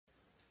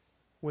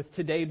With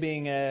today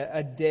being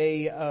a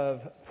day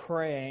of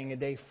praying, a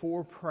day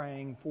for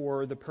praying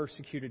for the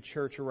persecuted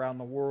church around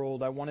the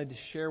world, I wanted to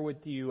share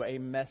with you a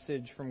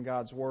message from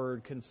God's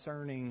Word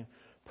concerning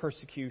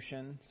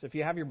persecution. So if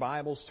you have your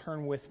Bibles,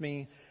 turn with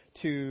me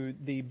to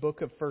the book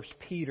of 1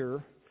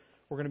 Peter.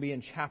 We're going to be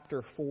in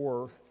chapter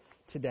 4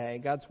 today.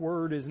 God's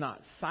Word is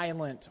not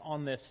silent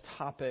on this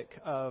topic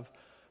of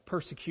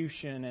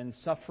persecution and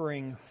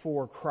suffering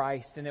for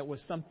Christ, and it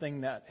was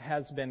something that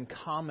has been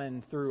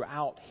common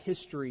throughout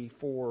history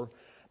for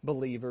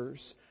believers.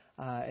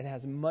 It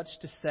has much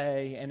to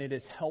say, and it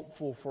is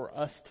helpful for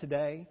us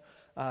today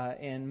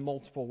in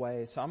multiple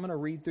ways. So I'm going to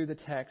read through the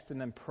text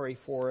and then pray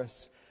for us.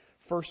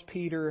 1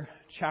 Peter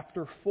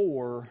chapter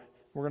 4,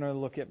 we're going to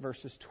look at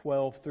verses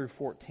 12 through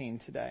 14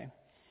 today.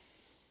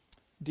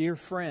 Dear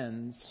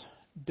friends,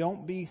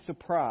 don't be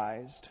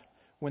surprised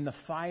when the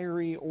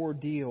fiery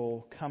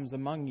ordeal comes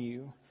among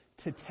you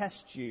to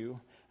test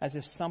you as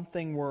if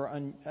something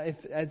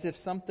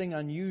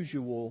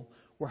unusual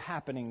were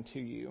happening to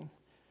you.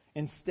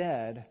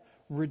 Instead,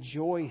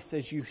 rejoice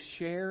as you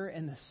share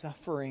in the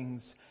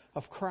sufferings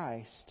of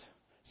Christ,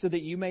 so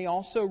that you may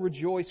also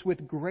rejoice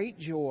with great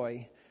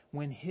joy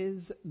when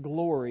His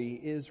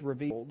glory is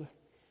revealed.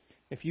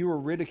 If you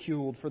are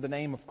ridiculed for the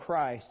name of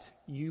Christ,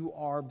 you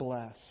are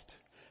blessed,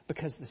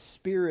 because the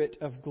Spirit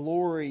of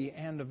glory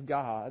and of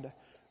God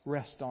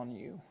rest on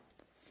you.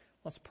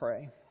 Let's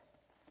pray.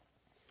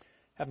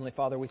 Heavenly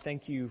Father, we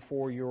thank you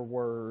for your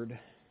word,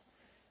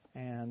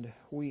 and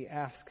we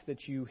ask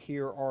that you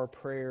hear our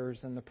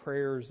prayers and the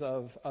prayers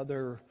of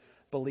other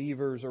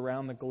believers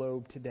around the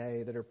globe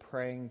today that are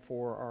praying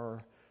for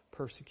our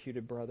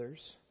persecuted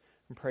brothers.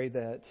 And pray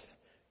that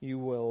you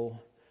will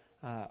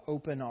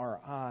open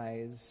our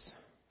eyes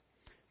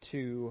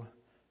to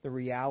the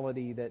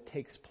reality that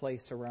takes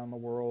place around the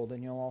world,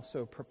 and you'll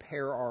also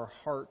prepare our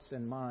hearts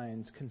and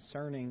minds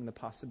concerning the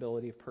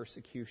possibility of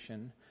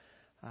persecution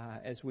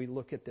as we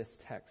look at this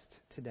text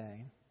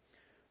today.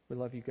 We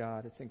love you,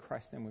 God. It's in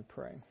Christ's name we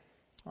pray.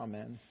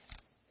 Amen.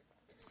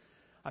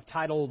 I've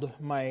titled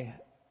my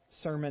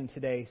sermon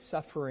today,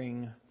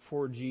 Suffering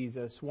for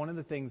Jesus. One of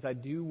the things I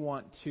do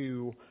want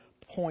to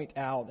point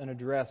out and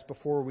address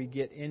before we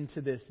get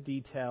into this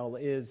detail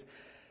is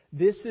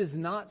this is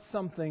not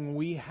something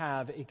we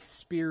have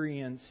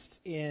experienced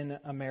in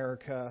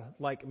America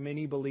like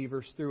many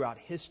believers throughout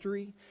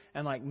history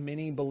and like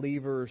many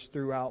believers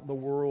throughout the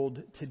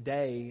world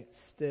today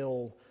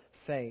still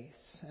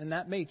face. And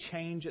that may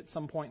change at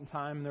some point in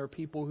time. There are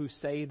people who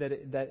say that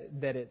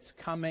it's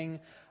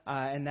coming,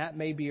 and that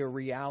may be a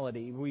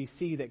reality. We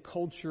see that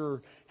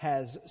culture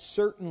has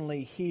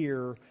certainly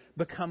here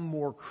become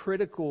more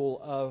critical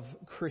of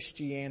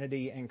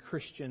Christianity and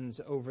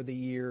Christians over the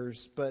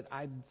years, but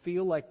I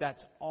feel like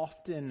that's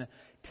often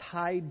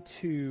tied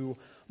to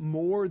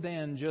more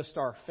than just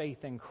our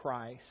faith in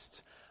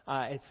Christ.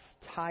 It's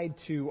tied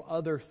to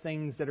other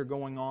things that are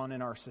going on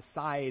in our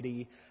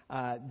society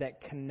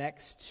that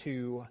connects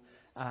to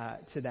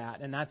that.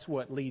 And that's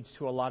what leads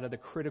to a lot of the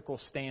critical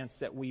stance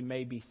that we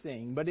may be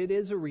seeing. But it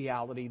is a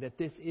reality that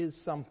this is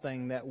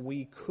something that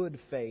we could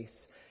face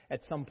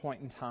at some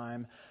point in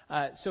time.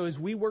 So as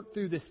we work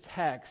through this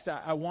text,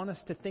 I want us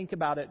to think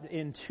about it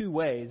in two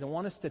ways. I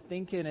want us to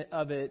think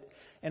of it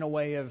in a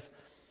way of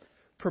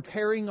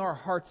preparing our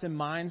hearts and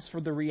minds for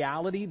the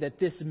reality that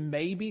this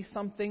may be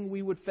something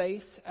we would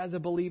face as a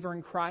believer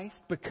in Christ,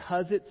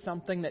 because it's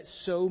something that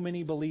so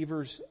many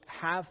believers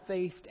have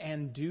faced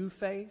and do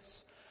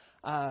face.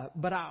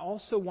 But I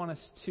also want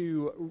us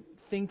to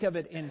think of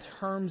it in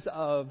terms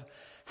of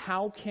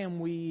how can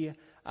we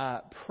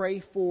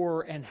pray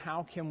for and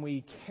how can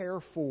we care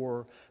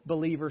for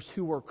believers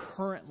who are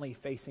currently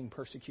facing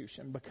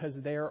persecution, because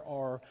there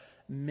are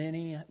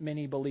many,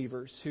 many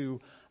believers who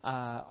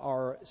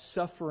are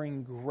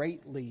suffering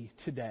greatly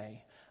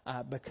today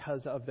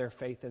because of their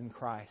faith in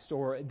Christ,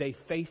 or they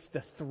face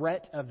the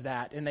threat of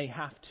that, and they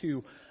have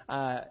to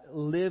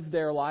live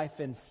their life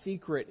in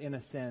secret, in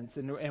a sense,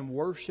 and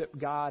worship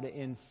God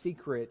in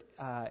secret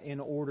in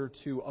order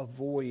to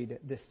avoid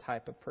this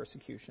type of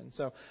persecution.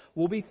 So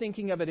we'll be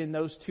thinking of it in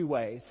those two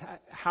ways: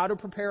 how to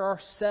prepare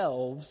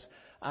ourselves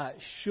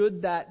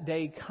should that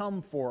day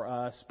come for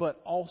us,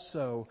 but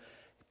also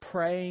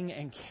praying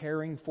and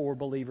caring for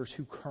believers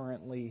who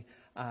currently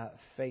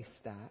face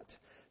that.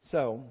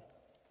 So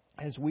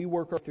as we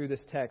work through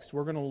this text,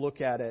 we're going to look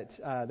at it.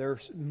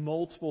 There's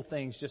multiple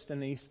things just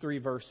in these three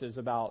verses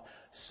about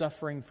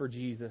suffering for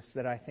Jesus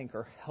that I think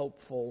are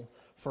helpful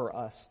for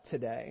us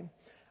today.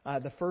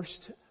 The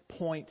first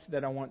point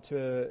that I want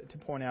to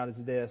point out is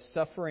this: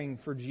 suffering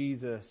for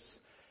Jesus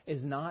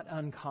is not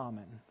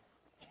uncommon.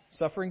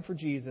 Suffering for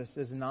Jesus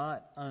is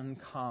not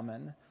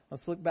uncommon.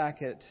 Let's look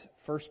back at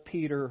 1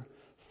 Peter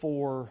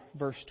 4,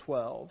 verse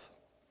 12.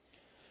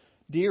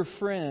 Dear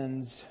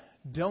friends,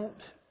 don't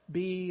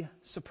be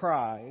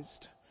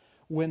surprised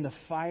when the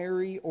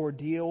fiery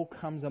ordeal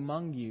comes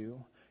among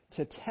you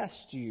to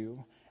test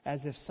you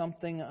as if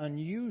something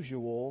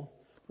unusual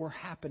were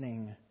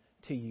happening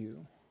to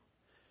you.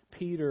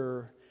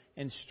 Peter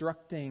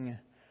instructing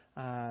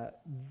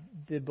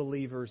the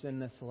believers in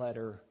this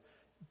letter,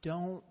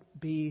 don't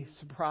be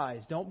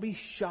surprised. Don't be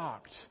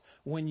shocked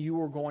when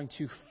you are going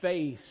to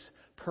face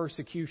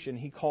persecution.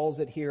 He calls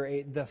it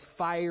here the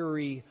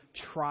fiery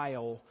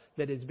trial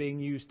that is being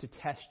used to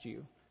test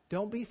you.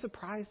 Don't be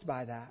surprised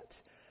by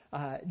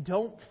that.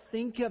 Don't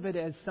think of it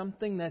as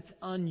something that's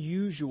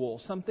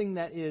unusual, something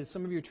that is,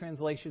 some of your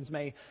translations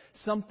may,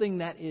 something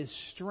that is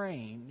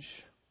strange.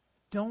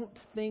 Don't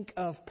think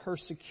of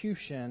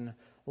persecution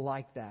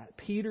like that.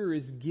 Peter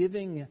is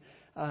giving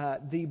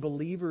the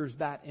believers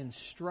that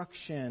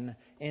instruction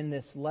in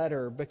this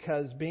letter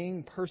because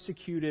being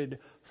persecuted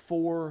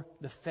for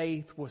the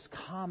faith was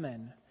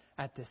common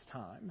at this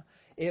time.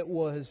 It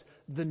was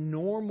the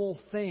normal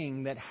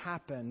thing that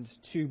happened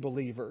to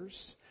believers.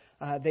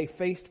 They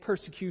faced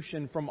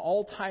persecution from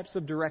all types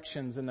of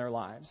directions in their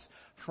lives.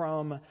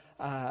 From,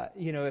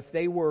 if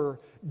they were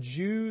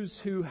Jews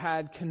who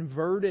had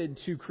converted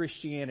to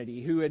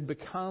Christianity, who had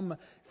become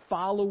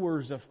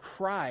followers of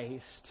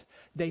Christ,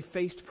 they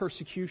faced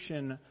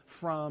persecution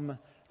from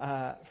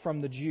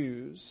the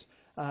Jews.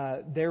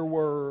 There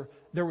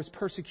was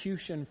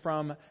persecution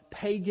from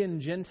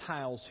pagan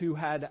Gentiles who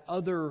had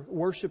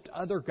worshipped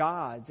other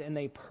gods, and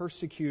they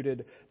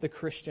persecuted the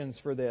Christians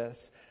for this.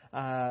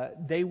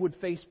 They would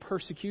face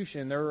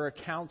persecution. There are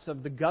accounts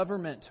of the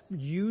government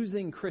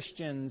using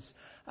Christians,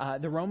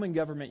 the Roman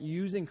government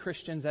using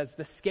Christians as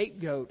the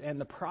scapegoat and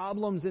the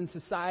problems in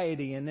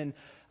society, and then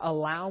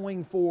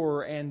allowing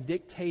for and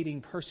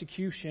dictating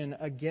persecution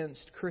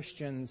against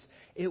Christians.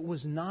 It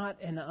was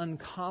not an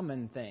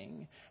uncommon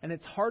thing. And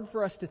it's hard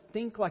for us to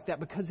think like that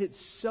because it's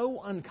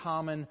so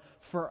uncommon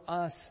for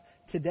us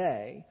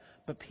today.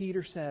 But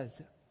Peter says,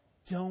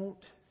 don't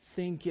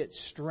think it's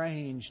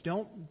strange.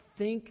 Don't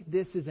think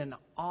this is an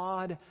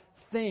odd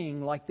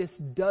thing, like this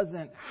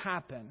doesn't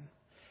happen.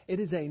 It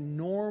is a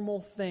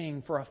normal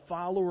thing for a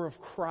follower of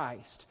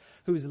Christ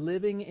who's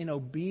living in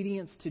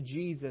obedience to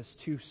Jesus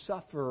to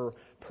suffer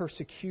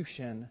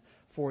persecution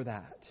for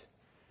that.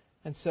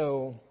 And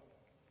so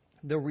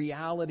the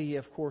reality,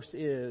 of course,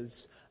 is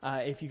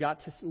if you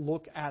got to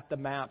look at the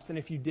maps, and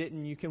if you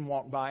didn't, you can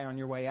walk by on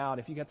your way out.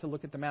 If you got to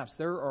look at the maps,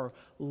 there are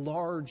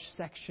large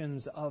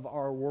sections of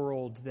our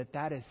world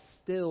that is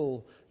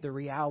still the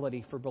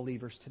reality for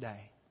believers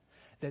today.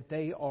 That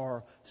they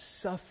are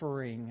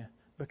suffering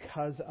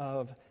because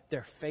of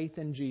their faith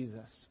in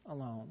Jesus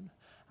alone.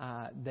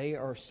 They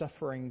are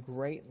suffering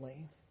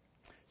greatly.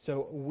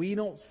 So we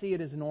don't see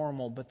it as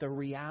normal, but the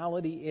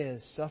reality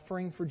is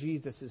suffering for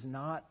Jesus is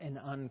not an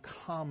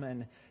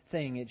uncommon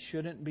thing. It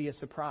shouldn't be a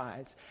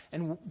surprise.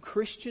 And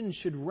Christians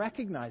should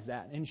recognize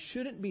that and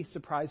shouldn't be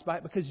surprised by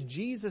it because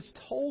Jesus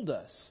told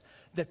us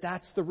that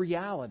that's the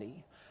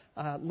reality.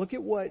 Look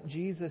at what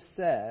Jesus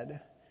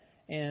said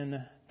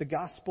in the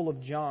Gospel of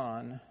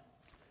John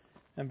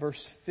in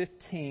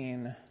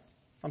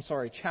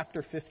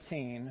chapter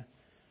 15.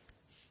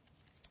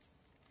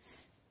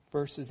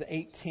 Verses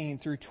 18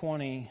 through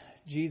 20,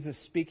 Jesus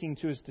speaking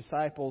to His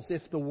disciples,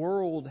 "If the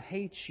world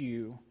hates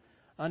you,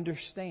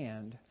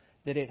 understand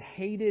that it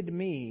hated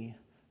me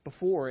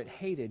before it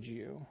hated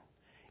you.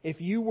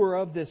 If you were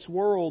of this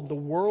world, the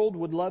world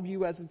would love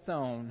you as its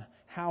own.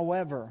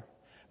 However,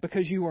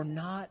 because you are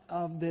not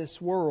of this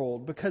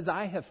world, because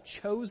I have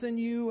chosen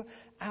you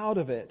out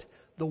of it,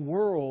 the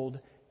world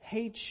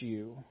hates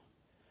you.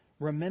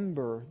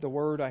 Remember the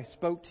word I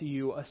spoke to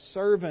you, a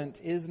servant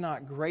is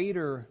not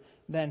greater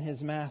than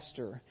his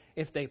master.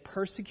 If they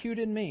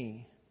persecuted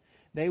me,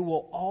 they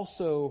will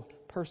also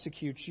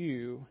persecute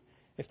you.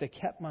 If they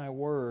kept my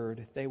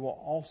word, they will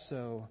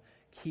also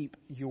keep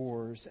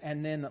yours."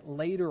 And then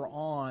later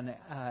on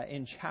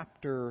in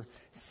chapter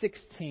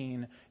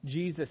 16,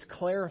 Jesus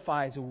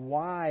clarifies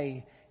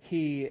why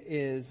He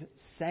is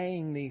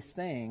saying these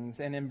things.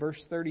 And in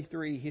verse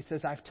 33, He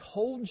says, "I've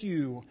told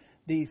you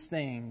these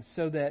things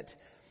so that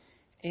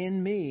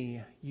in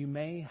me you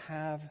may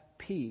have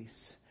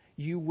peace.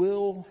 You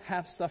will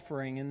have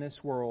suffering in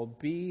this world.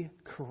 Be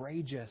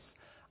courageous.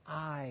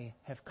 I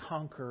have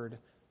conquered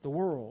the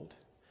world."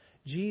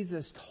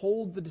 Jesus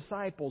told the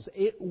disciples,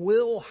 it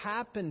will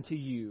happen to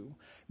you.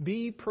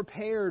 Be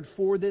prepared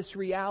for this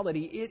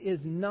reality. It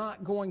is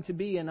not going to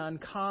be an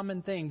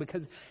uncommon thing,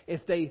 because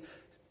if they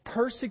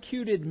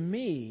persecuted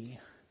me,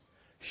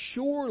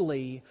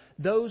 surely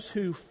those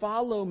who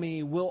follow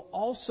me will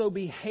also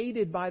be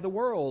hated by the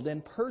world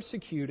and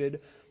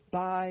persecuted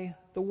by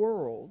the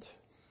world.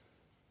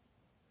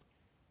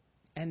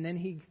 And then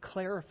He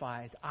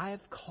clarifies, I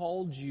have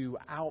called you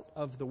out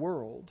of the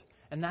world.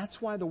 And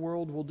that's why the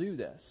world will do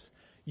this.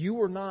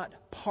 You are not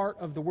part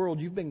of the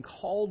world. You've been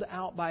called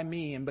out by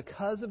me. And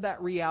because of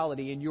that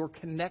reality and your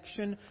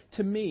connection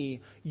to me,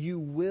 you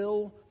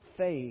will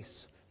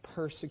face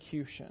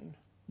persecution.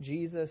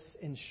 Jesus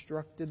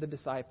instructed the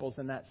disciples,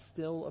 and that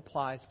still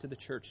applies to the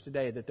church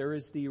today, that there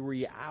is the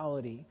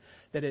reality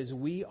that as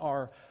we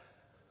are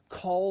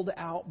called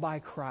out by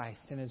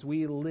Christ and as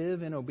we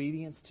live in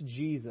obedience to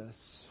Jesus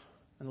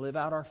and live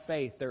out our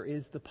faith, there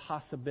is the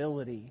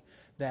possibility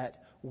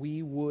that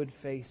we would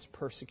face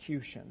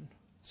persecution.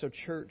 So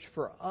church,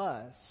 for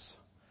us,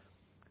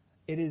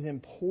 it is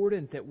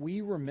important that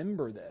we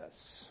remember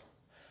this,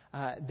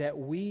 that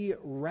we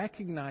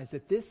recognize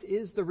that this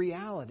is the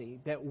reality,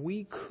 that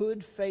we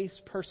could face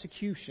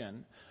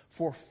persecution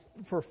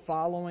for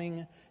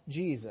following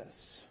Jesus.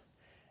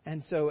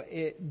 And so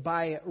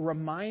by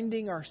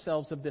reminding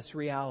ourselves of this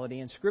reality,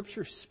 and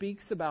Scripture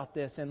speaks about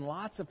this in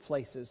lots of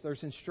places,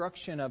 there's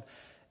instruction of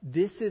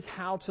this is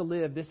how to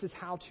live, this is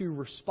how to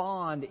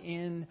respond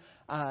in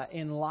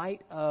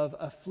light of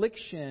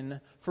affliction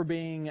for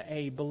being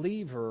a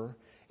believer.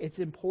 It's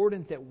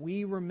important that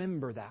we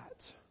remember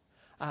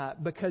that.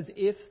 Because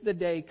if the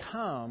day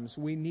comes,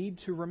 we need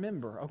to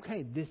remember,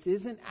 okay, this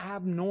isn't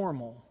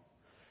abnormal.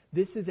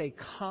 This is a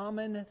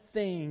common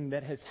thing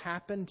that has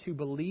happened to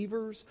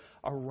believers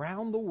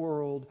around the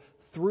world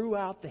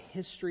throughout the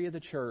history of the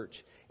church.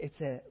 It's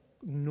a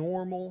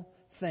normal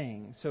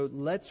thing. So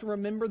let's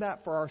remember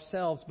that for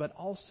ourselves, but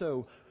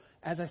also,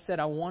 as I said,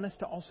 I want us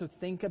to also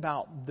think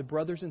about the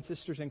brothers and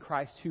sisters in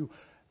Christ who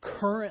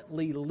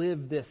currently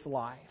live this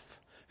life,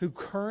 who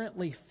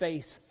currently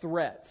face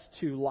threats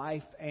to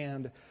life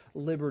and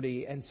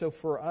liberty. And so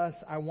for us,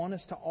 I want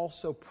us to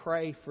also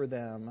pray for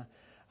them.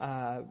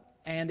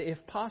 And if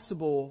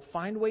possible,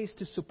 find ways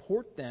to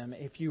support them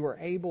if you are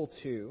able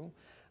to.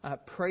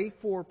 Pray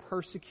for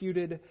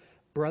persecuted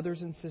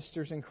brothers and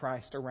sisters in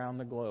Christ around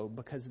the globe,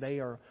 because they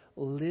are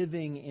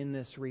living in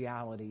this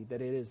reality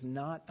that it is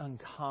not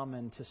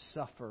uncommon to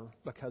suffer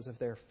because of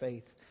their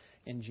faith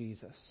in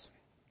Jesus.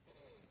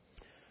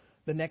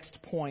 The next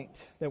point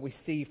that we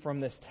see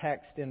from this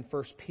text in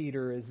 1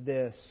 Peter is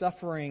this: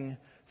 suffering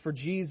for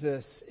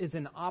Jesus is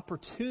an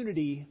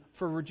opportunity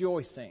for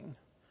rejoicing.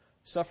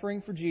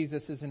 Suffering for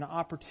Jesus is an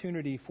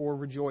opportunity for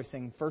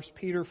rejoicing. 1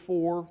 Peter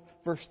 4,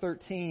 verse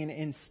 13,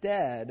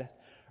 instead,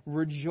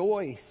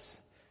 rejoice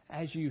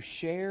as you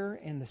share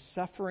in the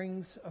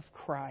sufferings of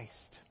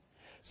Christ,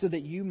 so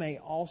that you may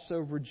also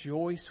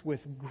rejoice with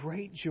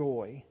great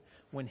joy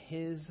when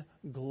His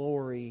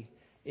glory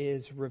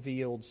is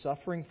revealed.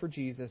 Suffering for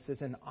Jesus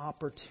is an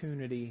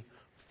opportunity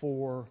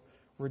for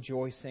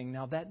rejoicing.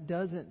 Now, that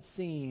doesn't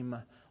seem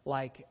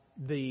like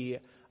the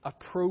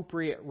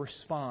appropriate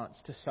response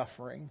to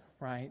suffering,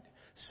 right?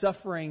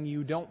 Suffering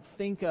you don't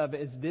think of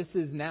as this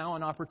is now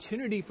an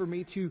opportunity for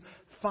me to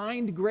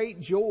find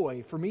great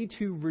joy, for me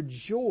to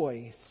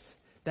rejoice.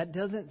 That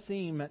doesn't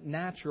seem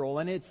natural,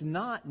 and it's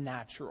not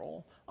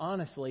natural.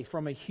 Honestly,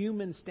 from a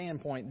human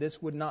standpoint, this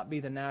would not be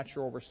the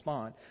natural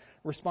response.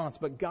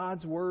 But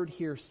God's Word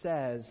here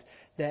says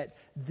that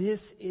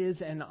this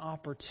is an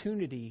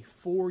opportunity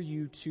for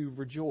you to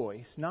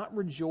rejoice. Not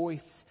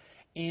rejoice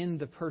in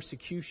the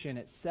persecution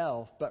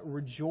itself, but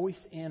rejoice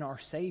in our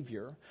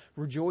Savior.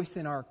 Rejoice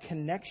in our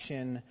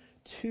connection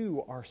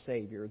to our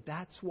Savior.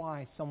 That's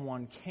why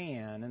someone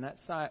can, and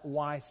that's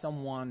why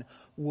someone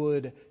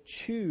would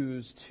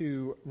choose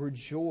to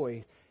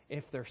rejoice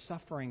if they're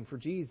suffering for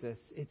Jesus.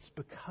 It's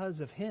because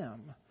of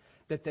Him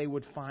that they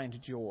would find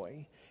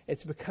joy.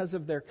 It's because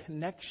of their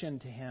connection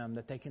to Him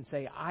that they can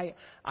say,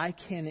 I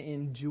can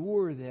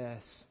endure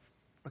this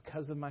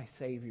because of my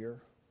Savior.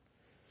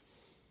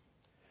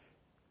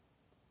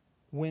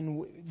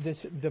 When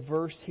the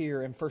verse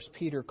here in 1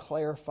 Peter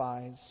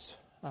clarifies,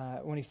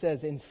 when he says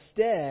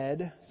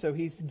instead, so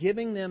he's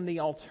giving them the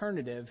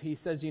alternative. He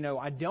says,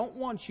 I don't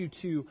want you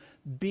to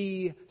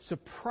be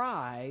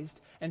surprised,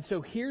 and so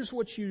here's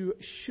what you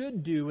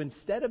should do.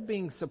 Instead of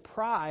being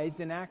surprised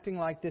and acting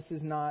like this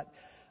is not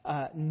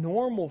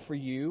normal for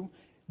you,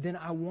 then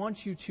I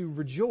want you to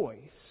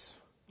rejoice.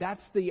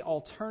 That's the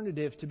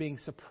alternative to being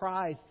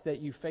surprised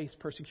that you face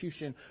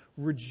persecution.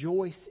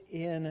 Rejoice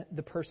in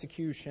the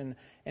persecution.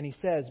 And he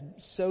says,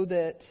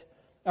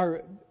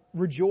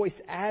 rejoice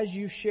as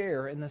you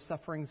share in the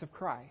sufferings of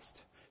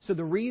Christ. So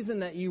the reason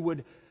that you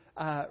would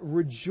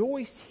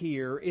rejoice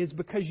here is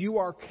because you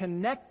are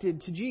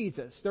connected to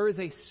Jesus. There is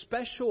a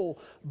special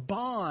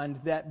bond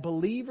that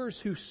believers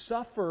who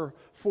suffer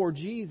for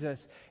Jesus,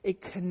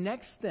 it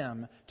connects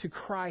them to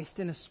Christ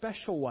in a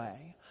special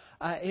way.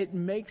 It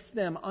makes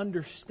them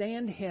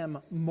understand Him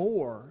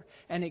more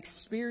and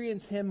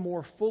experience Him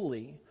more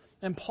fully.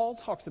 And Paul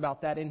talks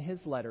about that in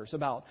his letters,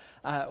 about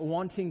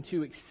wanting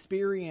to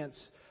experience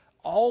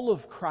all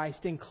of Christ,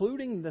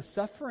 including the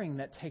suffering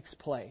that takes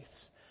place,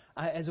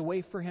 as a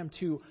way for him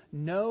to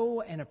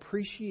know and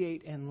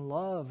appreciate and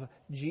love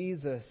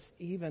Jesus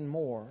even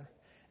more.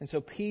 And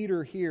so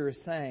Peter here is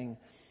saying,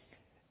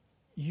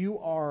 you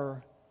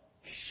are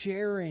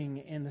sharing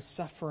in the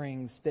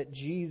sufferings that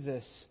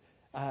Jesus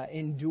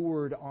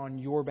endured on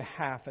your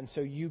behalf, and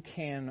so you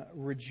can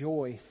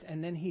rejoice.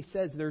 And then he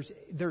says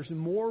there's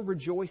more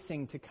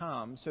rejoicing to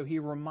come. So he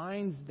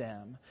reminds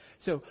them.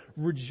 So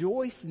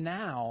rejoice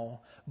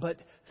now, but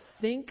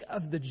think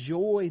of the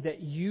joy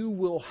that you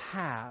will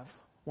have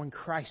when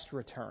Christ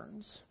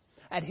returns.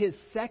 At His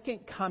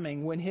second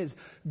coming, when His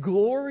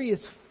glory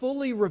is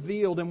fully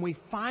revealed and we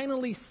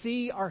finally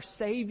see our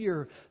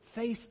Savior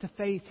face to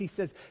face, he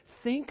says,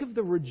 think of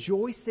the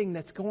rejoicing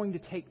that's going to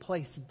take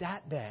place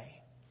that day.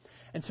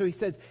 And so he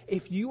says,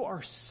 if you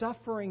are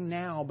suffering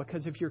now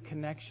because of your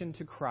connection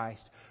to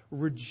Christ,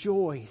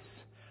 rejoice,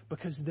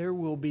 because there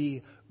will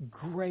be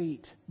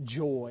great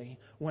joy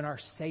when our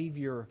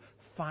Savior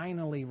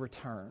finally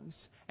returns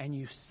and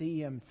you see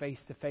Him face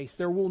to face.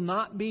 There will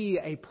not be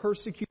a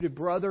persecuted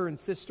brother and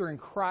sister in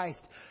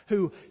Christ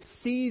who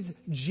sees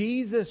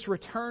Jesus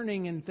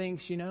returning and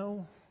thinks, I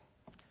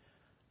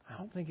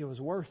don't think it was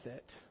worth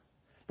it.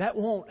 That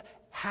won't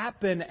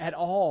happen at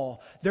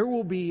all. There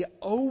will be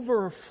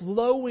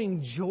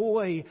overflowing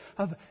joy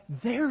of,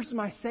 there's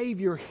my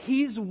Savior.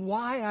 He's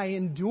why I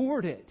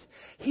endured it.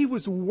 He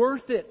was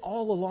worth it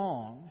all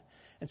along.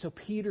 And so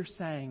Peter's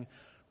saying,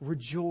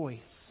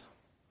 rejoice.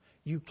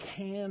 You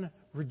can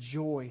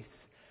rejoice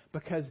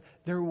because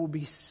there will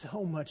be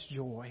so much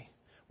joy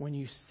when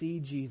you see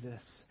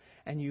Jesus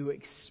and you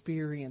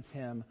experience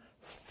Him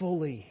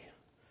fully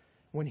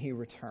when He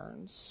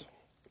returns.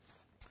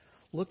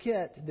 Look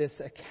at this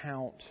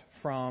account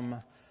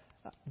from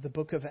the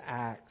book of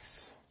Acts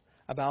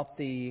about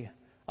the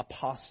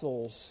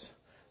apostles.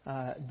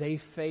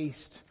 They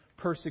faced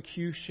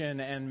persecution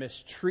and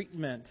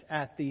mistreatment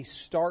at the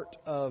start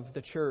of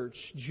the church.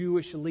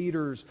 Jewish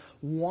leaders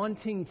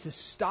wanting to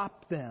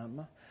stop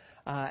them.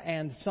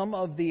 And some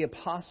of the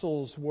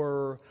apostles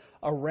were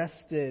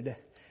arrested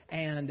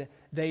and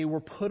they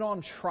were put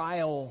on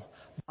trial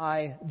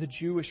by the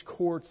Jewish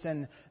courts,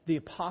 and the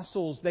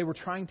apostles, they were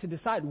trying to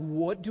decide,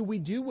 what do we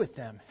do with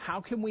them? How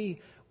can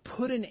we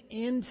put an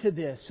end to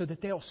this so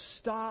that they'll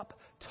stop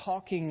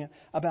talking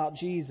about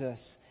Jesus?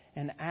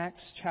 In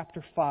Acts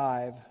chapter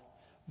 5,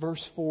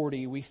 verse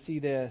 40, we see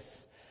this.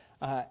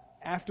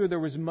 After there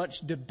was much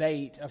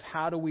debate of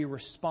how do we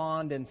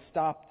respond and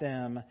stop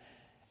them,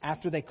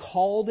 after they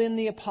called in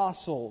the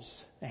apostles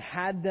and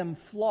had them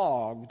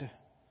flogged,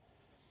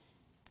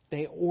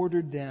 they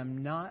ordered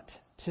them not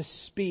to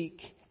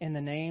speak in the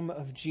name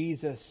of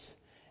Jesus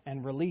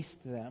and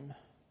released them.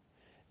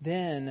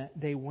 Then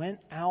they went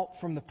out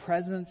from the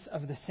presence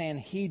of the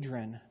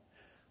Sanhedrin.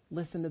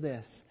 Listen to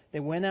this. They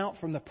went out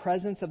from the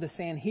presence of the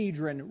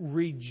Sanhedrin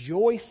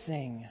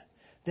rejoicing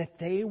that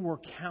they were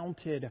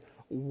counted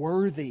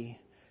worthy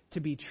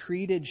to be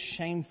treated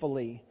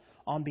shamefully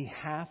on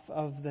behalf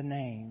of the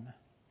name.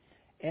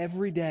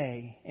 Every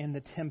day in the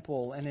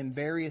temple and in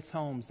various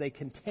homes, they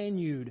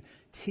continued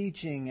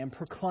teaching and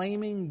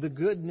proclaiming the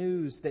good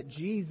news that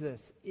Jesus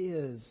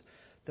is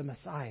the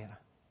Messiah.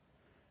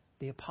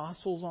 The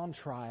apostles on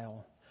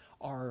trial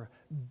are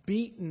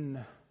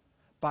beaten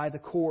by the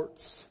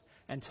courts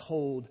and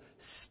told,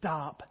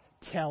 stop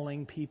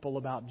telling people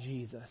about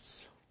Jesus.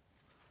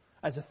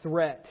 As a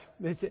threat.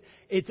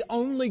 It's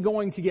only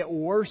going to get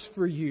worse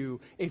for you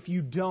if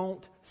you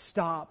don't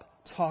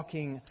stop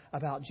talking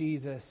about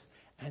Jesus.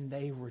 And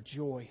they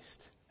rejoiced.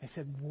 They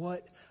said,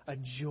 what a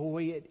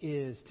joy it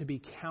is to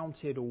be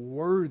counted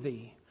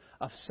worthy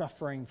of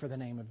suffering for the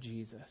name of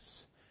Jesus.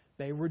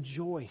 They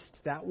rejoiced.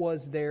 That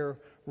was their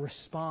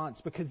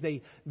response because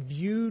they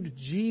viewed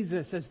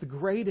Jesus as the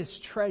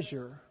greatest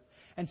treasure.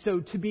 And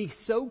so to be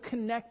so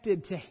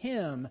connected to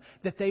Him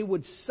that they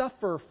would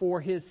suffer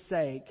for His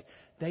sake,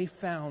 they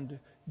found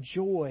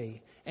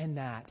joy in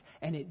that.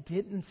 And it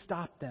didn't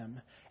stop them.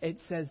 It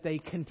says they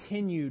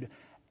continued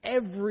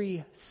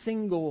every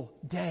single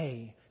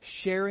day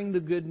sharing the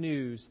good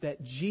news that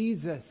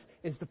Jesus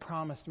is the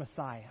promised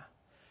Messiah.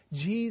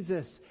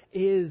 Jesus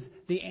is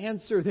the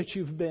answer that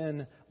you've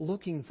been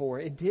looking for.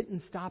 It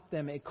didn't stop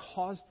them. It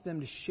caused them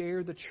to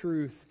share the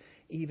truth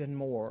even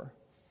more.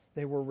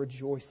 They were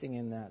rejoicing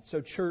in that. So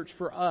church,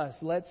 for us,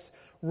 let's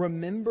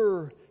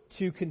remember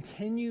to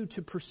continue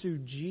to pursue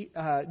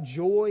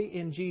joy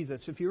in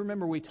Jesus. If you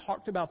remember, we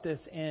talked about this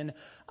in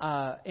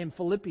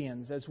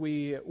Philippians as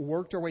we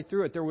worked our way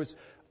through it. There was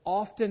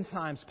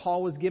oftentimes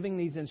Paul was giving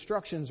these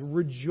instructions,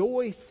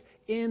 rejoice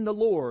in the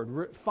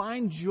Lord,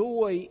 find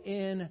joy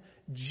in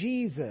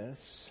Jesus.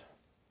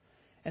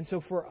 And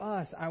so for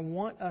us, I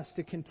want us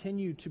to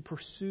continue to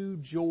pursue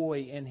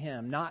joy in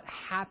Him, not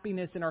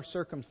happiness in our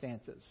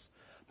circumstances.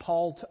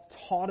 Paul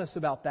taught us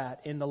about that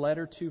in the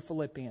letter to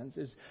Philippians,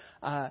 is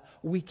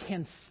we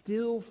can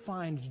still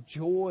find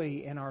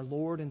joy in our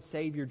Lord and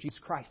Savior Jesus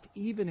Christ,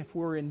 even if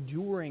we're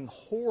enduring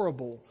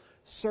horrible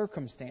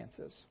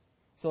circumstances.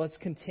 So let's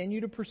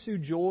continue to pursue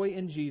joy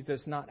in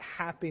Jesus, not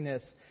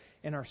happiness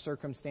in our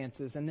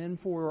circumstances. And then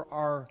for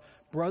our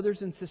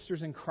brothers and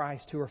sisters in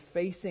Christ who are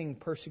facing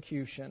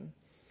persecution,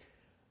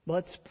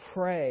 let's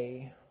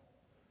pray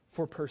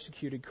for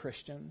persecuted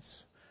Christians.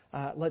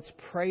 Let's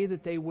pray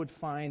that they would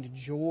find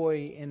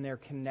joy in their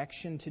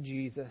connection to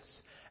Jesus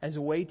as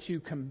a way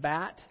to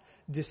combat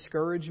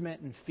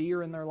discouragement and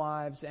fear in their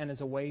lives, and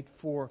as a way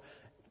for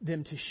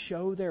them to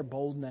show their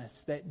boldness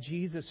that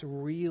Jesus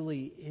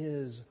really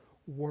is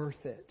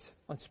worth it.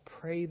 Let's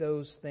pray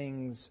those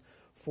things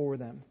for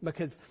them,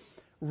 because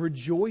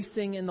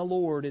rejoicing in the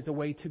Lord is a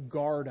way to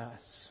guard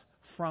us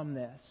from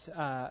this,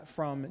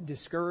 from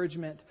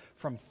discouragement,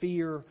 from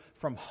fear,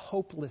 from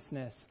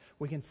hopelessness.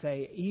 We can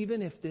say,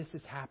 even if this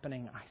is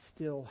happening, I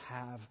still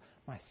have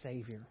my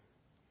Savior.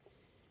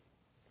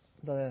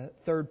 The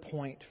third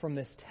point from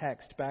this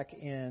text back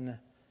in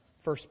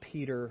 1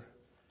 Peter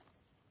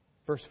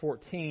verse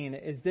 14,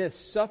 is this: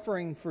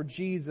 suffering for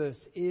Jesus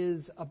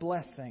is a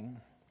blessing.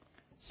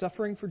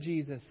 Suffering for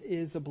Jesus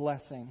is a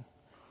blessing.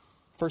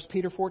 1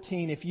 Peter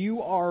 14, if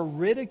you are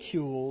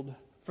ridiculed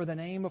for the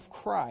name of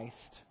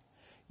Christ,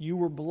 you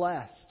were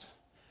blessed,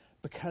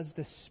 because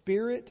the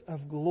Spirit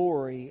of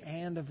glory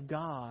and of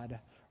God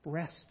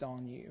rests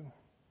on you.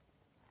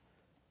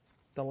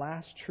 The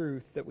last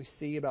truth that we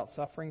see about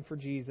suffering for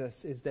Jesus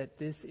is that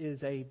this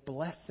is a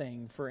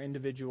blessing for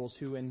individuals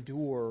who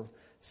endure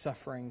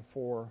suffering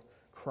for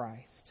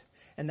Christ.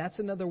 And that's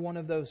another one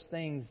of those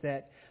things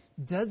that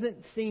doesn't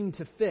seem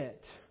to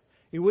fit.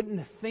 You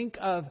wouldn't think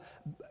of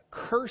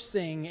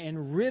cursing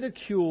and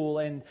ridicule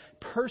and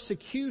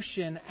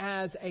persecution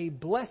as a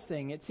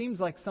blessing. It seems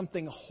like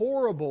something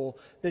horrible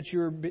that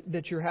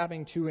you're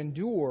having to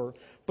endure.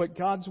 But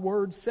God's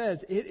Word says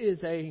it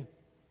is a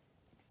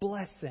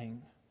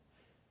blessing.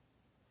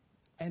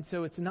 And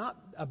so it's not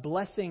a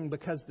blessing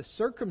because the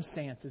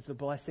circumstance is the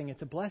blessing.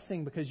 It's a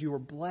blessing because you were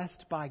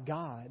blessed by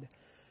God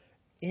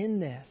in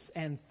this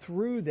and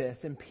through this.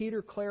 And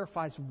Peter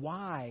clarifies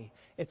why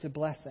it's a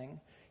blessing.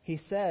 He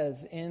says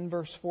in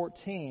verse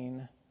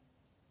 14,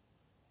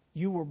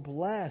 you were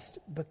blessed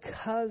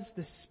because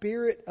the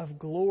Spirit of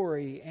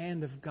glory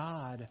and of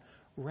God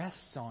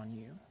rests on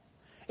you.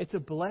 It's a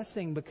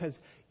blessing because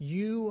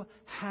you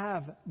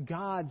have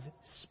God's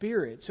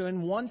Spirit. So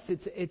in one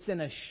sense, it's an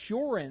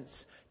assurance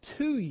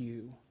to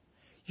you.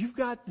 You've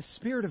got the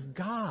Spirit of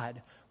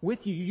God with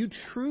you. You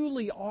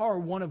truly are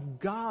one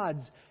of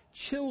God's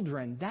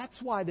children. That's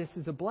why this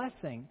is a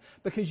blessing.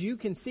 Because you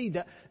can see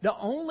that the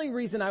only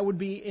reason I would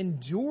be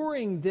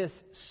enduring this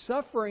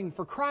suffering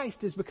for Christ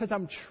is because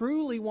I'm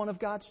truly one of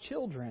God's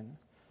children.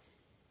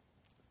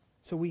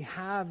 So we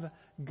have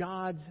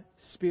God's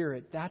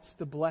Spirit. That's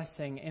the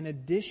blessing. In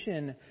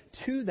addition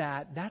to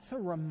that, that's a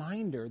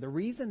reminder. The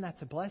reason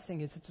that's a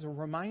blessing is it's a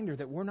reminder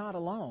that we're not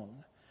alone.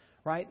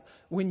 Right?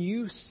 When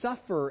you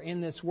suffer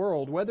in this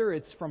world, whether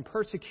it's from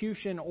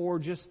persecution or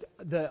just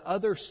the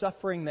other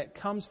suffering that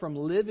comes from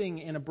living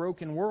in a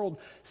broken world,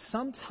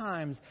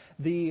 sometimes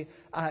the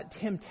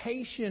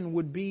temptation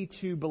would be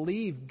to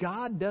believe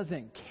God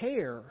doesn't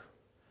care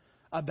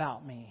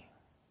about me.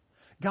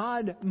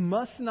 God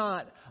must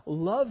not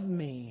love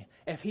me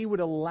if He would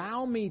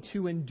allow me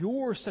to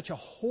endure such a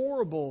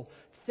horrible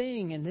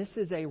thing. And this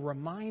is a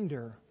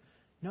reminder.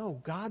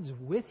 No, God's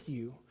with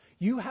you.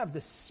 You have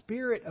the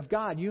Spirit of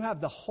God. You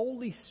have the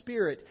Holy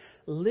Spirit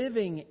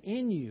living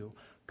in you,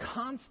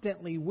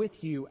 constantly with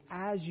you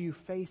as you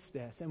face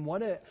this. And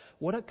what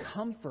a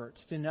comfort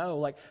to know.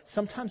 Like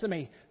sometimes I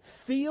may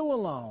feel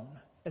alone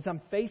as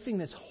I'm facing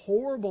this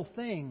horrible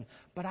thing,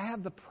 but I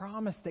have the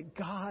promise that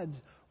God's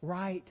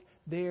right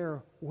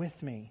there with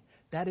me.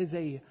 That is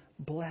a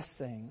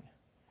blessing.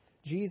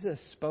 Jesus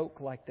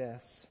spoke like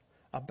this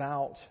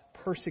about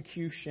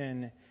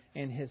persecution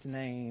in His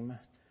name.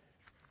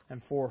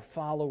 And for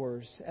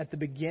followers, at the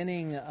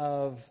beginning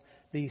of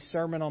the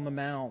Sermon on the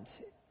Mount,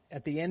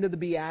 at the end of the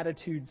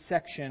Beatitudes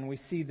section, we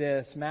see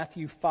this,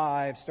 Matthew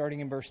 5,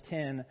 starting in verse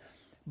 10.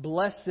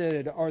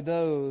 Blessed are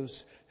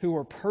those who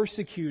are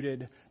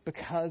persecuted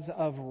because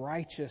of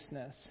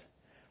righteousness,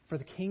 for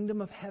the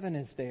kingdom of heaven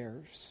is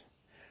theirs.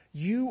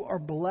 You are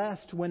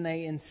blessed when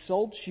they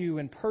insult you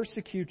and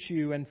persecute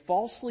you and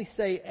falsely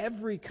say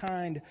every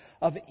kind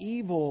of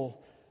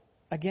evil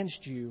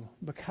against you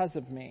because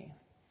of me.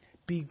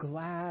 Be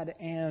glad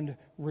and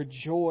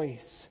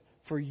rejoice,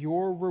 for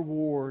your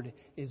reward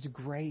is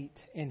great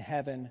in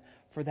heaven.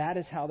 For that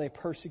is how they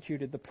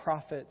persecuted the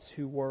prophets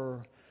who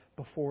were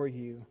before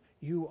you.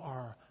 You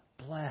are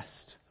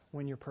blessed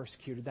when you're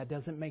persecuted. That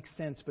doesn't make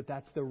sense, but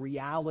that's the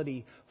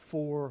reality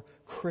for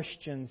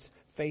Christians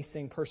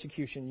facing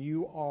persecution.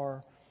 You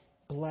are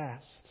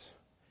blessed.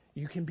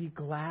 You can be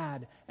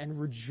glad and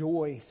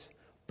rejoice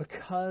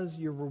because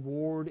your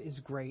reward is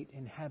great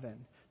in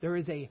heaven. There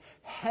is a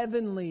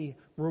heavenly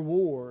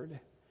reward,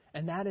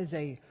 and that is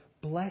a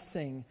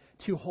blessing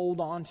to hold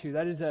on to.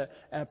 That is a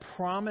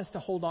promise to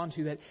hold on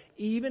to, that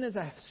even as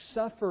I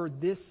suffer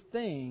this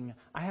thing,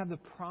 I have the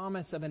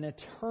promise of an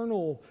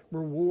eternal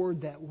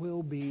reward that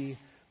will be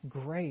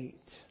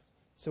great.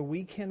 So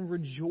we can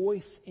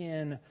rejoice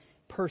in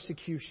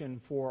persecution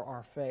for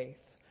our faith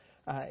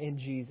in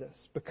Jesus,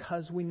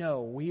 because we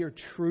know we are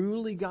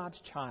truly God's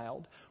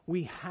child.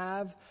 We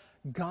have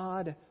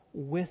God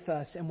with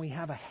us, and we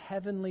have a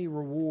heavenly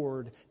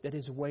reward that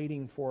is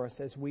waiting for us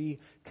as we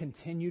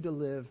continue to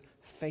live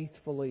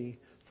faithfully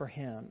for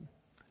Him.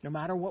 No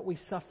matter what we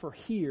suffer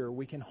here,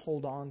 we can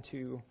hold on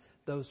to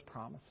those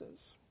promises.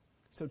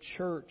 So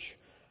church,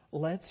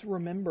 let's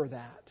remember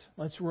that.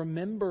 Let's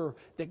remember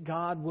that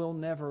God will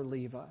never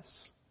leave us.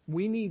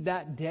 We need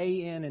that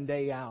day in and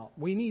day out.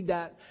 We need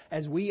that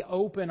as we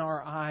open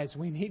our eyes.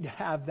 We need to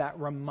have that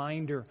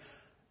reminder,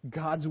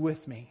 God's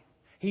with me.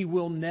 He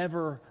will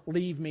never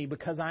leave me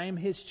because I am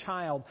His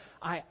child.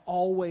 I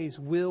always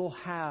will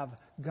have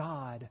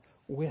God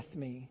with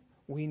me.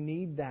 We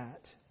need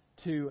that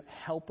to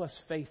help us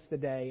face the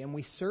day. And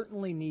we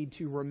certainly need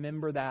to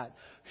remember that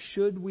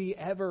should we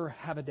ever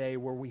have a day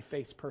where we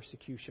face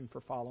persecution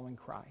for following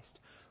Christ.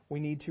 We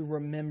need to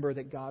remember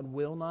that God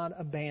will not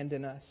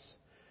abandon us,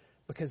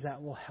 because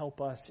that will help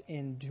us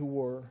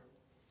endure.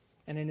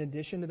 And in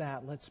addition to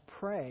that, let's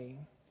pray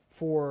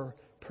for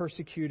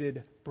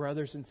persecuted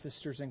brothers and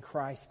sisters in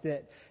Christ,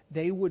 that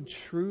they would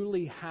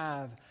truly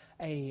have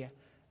a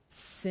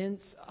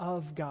sense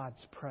of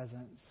God's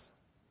presence.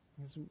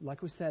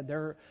 Like we said,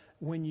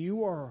 when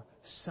you are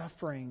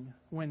suffering,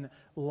 when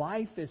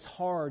life is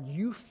hard,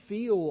 you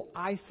feel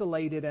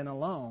isolated and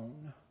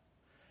alone.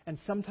 And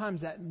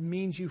sometimes that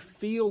means you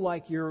feel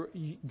like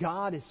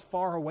God is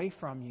far away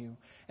from you.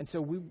 And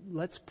so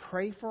let's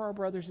pray for our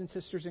brothers and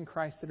sisters in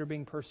Christ that are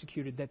being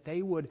persecuted, that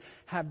they would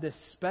have this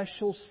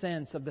special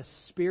sense of the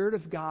Spirit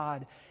of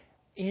God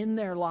in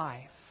their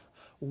life,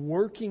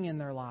 working in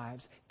their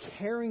lives,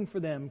 caring for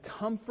them,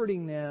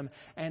 comforting them,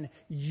 and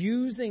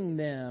using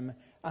them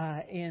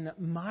in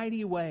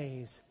mighty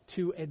ways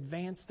to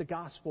advance the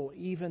gospel,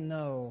 even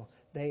though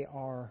they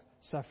are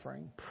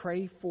suffering.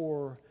 Pray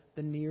for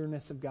the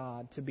nearness of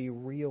God to be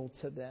real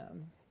to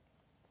them.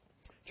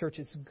 Church,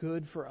 it's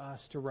good for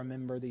us to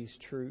remember these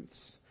truths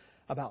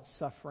about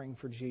suffering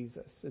for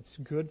Jesus. It's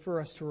good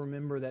for us to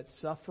remember that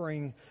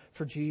suffering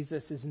for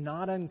Jesus is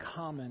not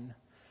uncommon.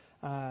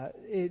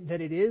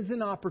 That it is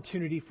an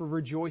opportunity for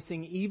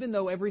rejoicing, even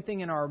though everything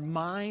in our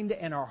mind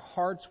and our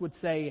hearts would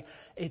say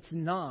it's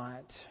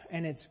not.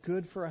 And it's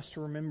good for us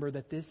to remember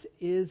that this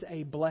is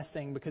a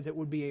blessing, because it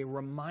would be a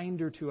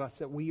reminder to us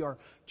that we are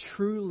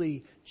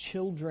truly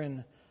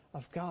children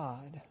of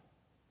God.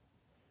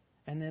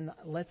 And then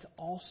let's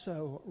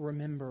also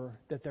remember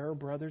that there are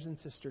brothers and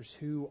sisters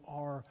who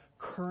are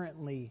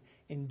currently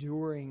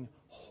enduring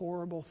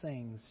horrible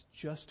things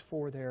just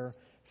for their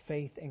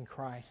faith in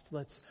Christ.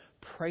 Let's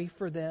pray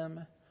for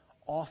them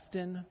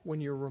often when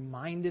you're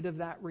reminded of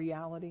that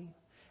reality.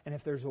 And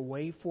if there's a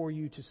way for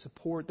you to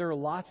support, there are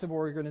lots of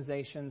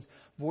organizations.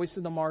 Voice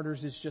of the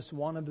Martyrs is just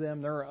one of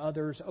them. There are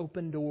others,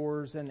 Open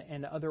Doors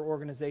and other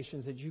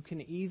organizations that you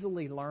can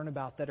easily learn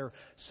about that are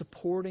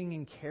supporting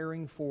and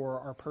caring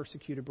for our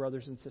persecuted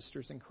brothers and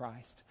sisters in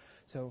Christ.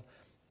 So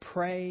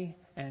pray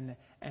and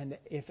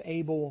if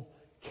able,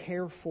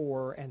 care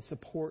for and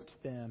support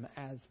them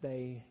as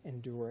they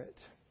endure it.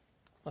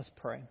 Let's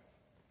pray.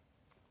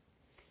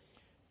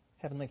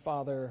 Heavenly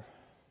Father,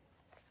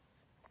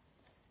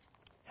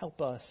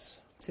 help us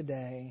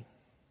today.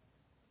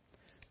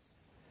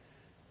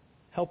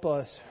 Help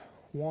us,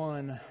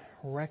 one,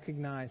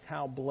 recognize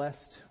how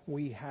blessed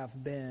we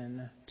have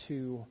been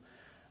to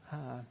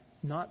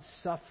not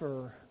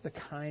suffer the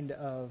kind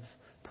of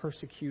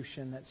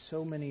persecution that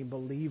so many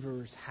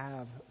believers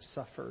have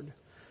suffered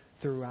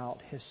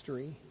throughout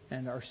history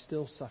and are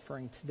still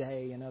suffering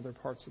today in other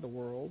parts of the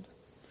world.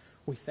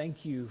 We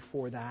thank you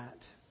for that.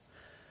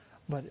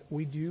 But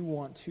we do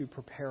want to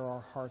prepare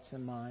our hearts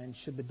and minds,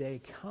 should the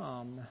day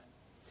come,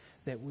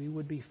 that we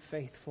would be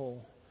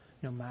faithful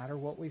no matter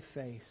what we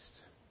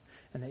faced,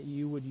 and that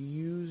you would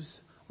use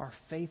our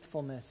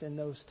faithfulness in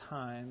those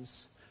times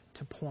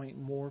to point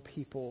more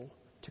people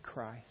to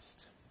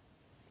Christ.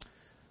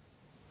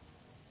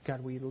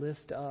 God, we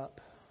lift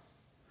up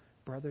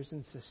brothers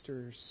and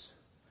sisters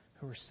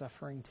who are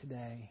suffering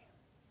today.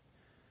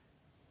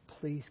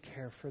 Please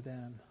care for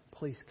them.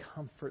 Please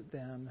comfort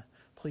them.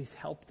 Please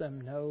help them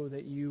know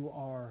that you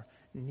are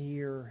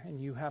near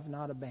and you have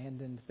not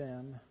abandoned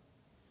them.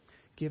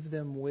 Give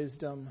them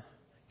wisdom.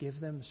 Give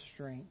them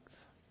strength.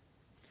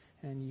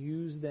 And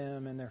use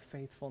them and their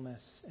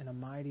faithfulness in a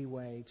mighty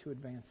way to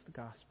advance the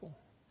gospel.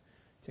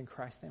 It's in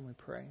Christ's name we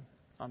pray.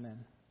 Amen.